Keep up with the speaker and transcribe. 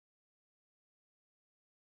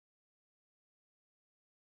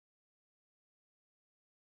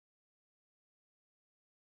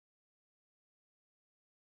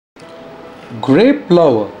Grey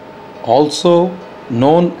plover, also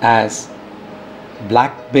known as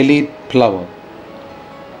black-bellied plover.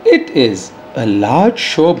 It is a large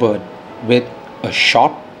shorebird with a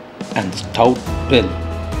short and stout bill.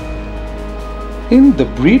 In the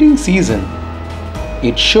breeding season,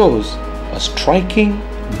 it shows a striking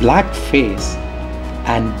black face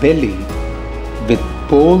and belly with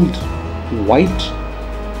bold white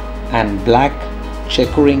and black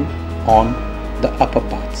checkering on the upper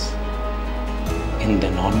parts. In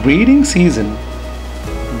the non-breeding season,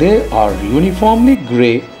 they are uniformly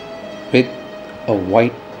grey with a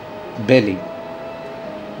white belly.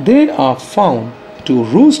 They are found to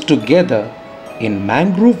roost together in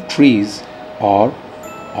mangrove trees or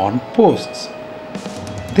on posts.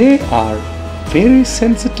 They are very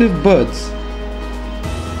sensitive birds.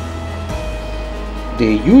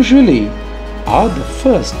 They usually are the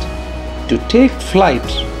first to take flight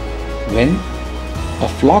when a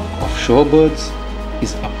flock of shorebirds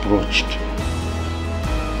is approached.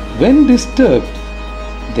 When disturbed,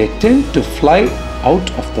 they tend to fly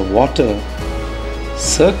out of the water,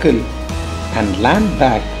 circle and land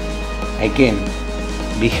back again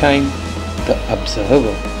behind the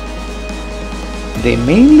observer. They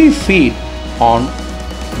mainly feed on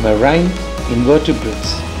marine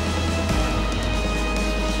invertebrates.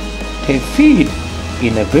 They feed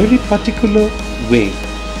in a very particular way.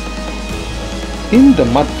 In the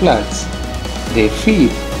mudflats, they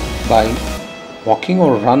feed by walking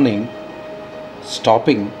or running,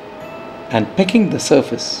 stopping and pecking the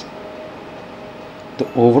surface. The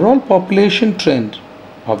overall population trend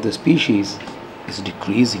of the species is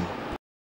decreasing.